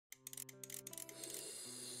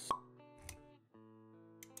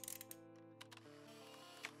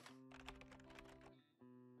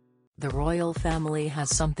The royal family has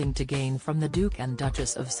something to gain from the Duke and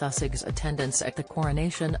Duchess of Sussex's attendance at the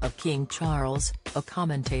coronation of King Charles, a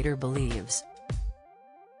commentator believes.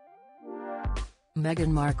 Meghan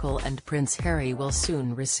Markle and Prince Harry will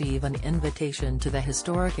soon receive an invitation to the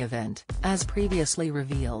historic event, as previously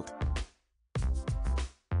revealed.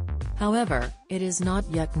 However, it is not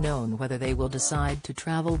yet known whether they will decide to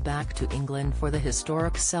travel back to England for the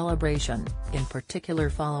historic celebration, in particular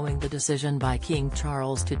following the decision by King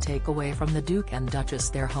Charles to take away from the Duke and Duchess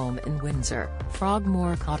their home in Windsor,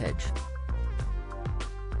 Frogmore Cottage.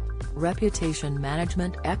 Reputation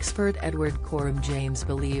management expert Edward Coram-James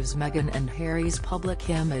believes Meghan and Harry's public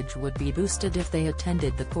image would be boosted if they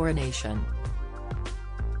attended the coronation.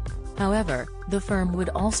 However, the firm would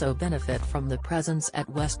also benefit from the presence at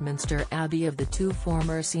Westminster Abbey of the two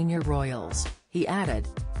former senior royals, he added.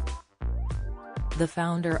 The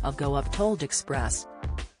founder of Go Up told Express.co.uk,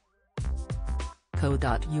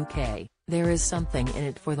 there is something in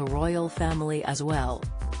it for the royal family as well.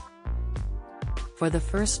 For the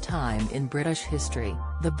first time in British history,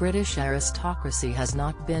 the British aristocracy has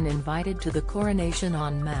not been invited to the coronation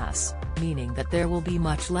en masse, meaning that there will be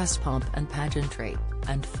much less pomp and pageantry,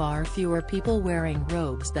 and far fewer people wearing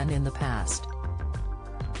robes than in the past.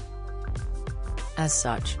 As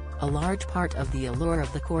such, a large part of the allure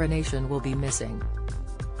of the coronation will be missing.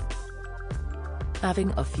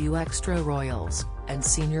 Having a few extra royals, and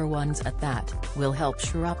senior ones at that, will help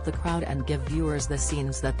shore up the crowd and give viewers the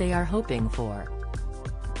scenes that they are hoping for.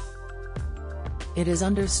 It is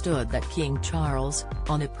understood that King Charles,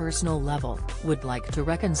 on a personal level, would like to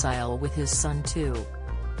reconcile with his son too.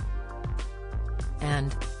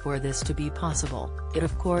 And, for this to be possible, it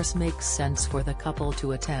of course makes sense for the couple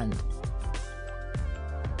to attend.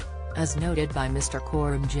 As noted by Mr.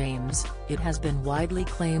 Coram-James, it has been widely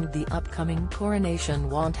claimed the upcoming coronation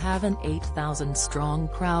won't have an 8,000-strong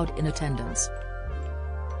crowd in attendance.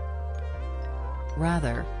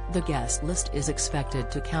 Rather, the guest list is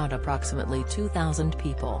expected to count approximately 2,000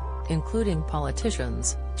 people, including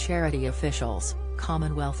politicians, charity officials,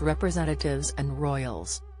 Commonwealth representatives and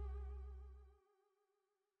royals.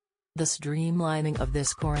 The streamlining of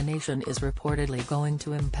this coronation is reportedly going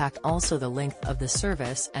to impact also the length of the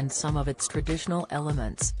service and some of its traditional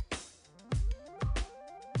elements.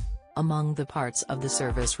 Among the parts of the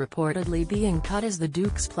service reportedly being cut is the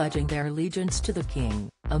Dukes pledging their allegiance to the King,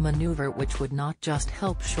 a maneuver which would not just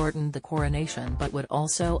help shorten the coronation but would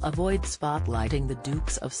also avoid spotlighting the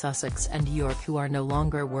Dukes of Sussex and York, who are no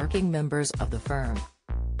longer working members of the firm.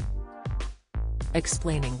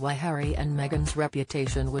 Explaining why Harry and Meghan's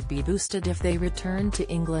reputation would be boosted if they return to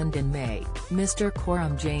England in May, Mr.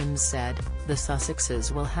 Coram-James said, the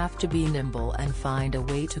Sussexes will have to be nimble and find a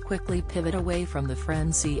way to quickly pivot away from the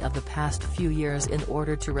frenzy of the past few years in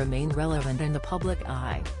order to remain relevant in the public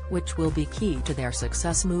eye, which will be key to their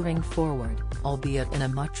success moving forward, albeit in a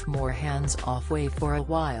much more hands-off way for a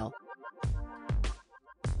while.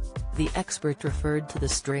 The expert referred to the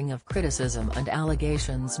string of criticism and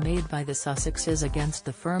allegations made by the Sussexes against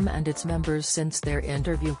the firm and its members since their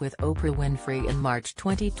interview with Oprah Winfrey in March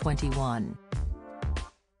 2021.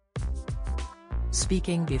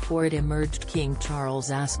 Speaking before it emerged, King Charles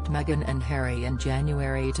asked Meghan and Harry in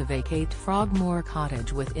January to vacate Frogmore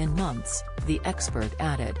Cottage within months, the expert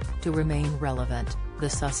added. To remain relevant, the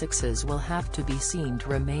Sussexes will have to be seen to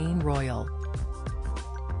remain royal.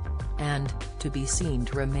 And, to be seen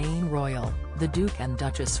to remain royal, the Duke and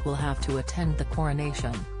Duchess will have to attend the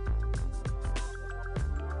coronation.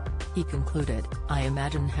 He concluded, I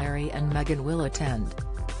imagine Harry and Meghan will attend.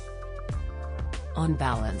 On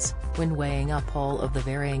balance, when weighing up all of the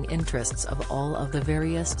varying interests of all of the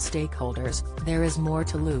various stakeholders, there is more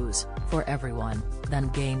to lose, for everyone, than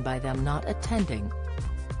gain by them not attending.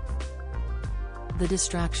 The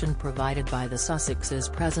distraction provided by the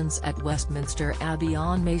Sussexes' presence at Westminster Abbey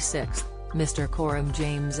on May 6, Mr.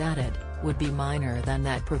 Coram-James added, would be minor than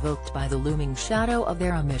that provoked by the looming shadow of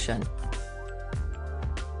their omission.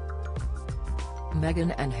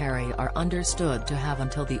 Meghan and Harry are understood to have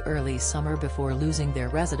until the early summer before losing their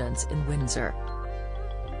residence in Windsor.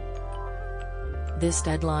 This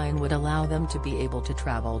deadline would allow them to be able to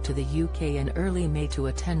travel to the UK in early May to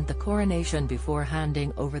attend the coronation before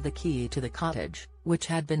handing over the key to the cottage, which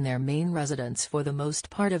had been their main residence for the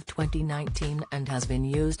most part of 2019 and has been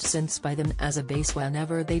used since by them as a base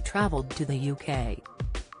whenever they travelled to the UK.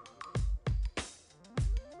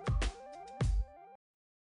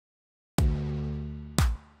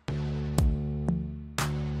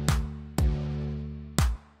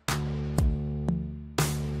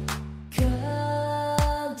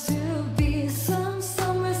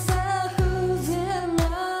 Someone said who's in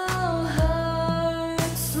our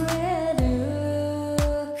hearts.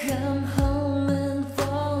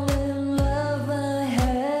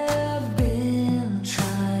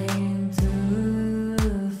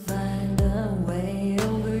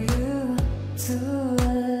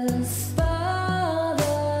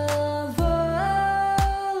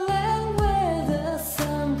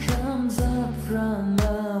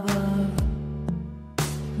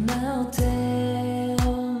 melted.